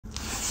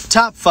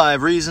top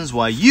 5 reasons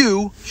why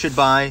you should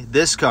buy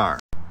this car.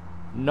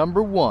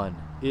 Number 1,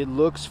 it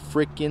looks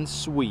frickin'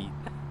 sweet.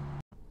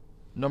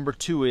 Number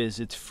 2 is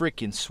it's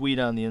frickin' sweet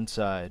on the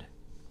inside.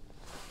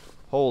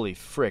 Holy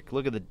frick,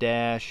 look at the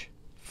dash.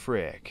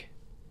 Frick.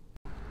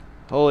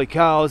 Holy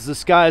cow, the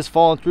sky is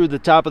falling through the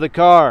top of the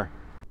car.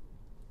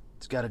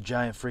 It's got a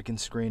giant frickin'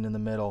 screen in the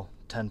middle.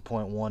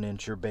 10.1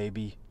 incher,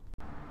 baby.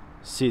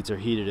 Seats are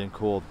heated and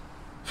cooled.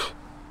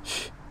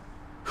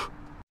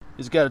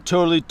 It's got a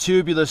totally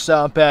tubular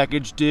sound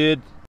package,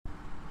 dude.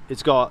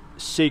 It's got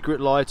secret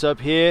lights up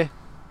here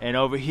and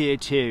over here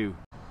too.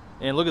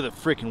 And look at the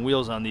frickin'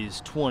 wheels on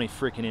these, 20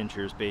 frickin'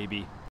 inchers,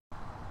 baby.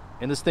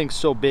 And this thing's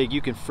so big you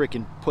can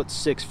frickin' put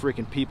 6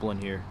 frickin' people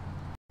in here.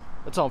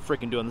 That's all I'm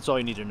frickin' doing. That's all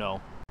you need to know.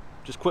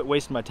 Just quit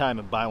wasting my time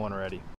and buy one already.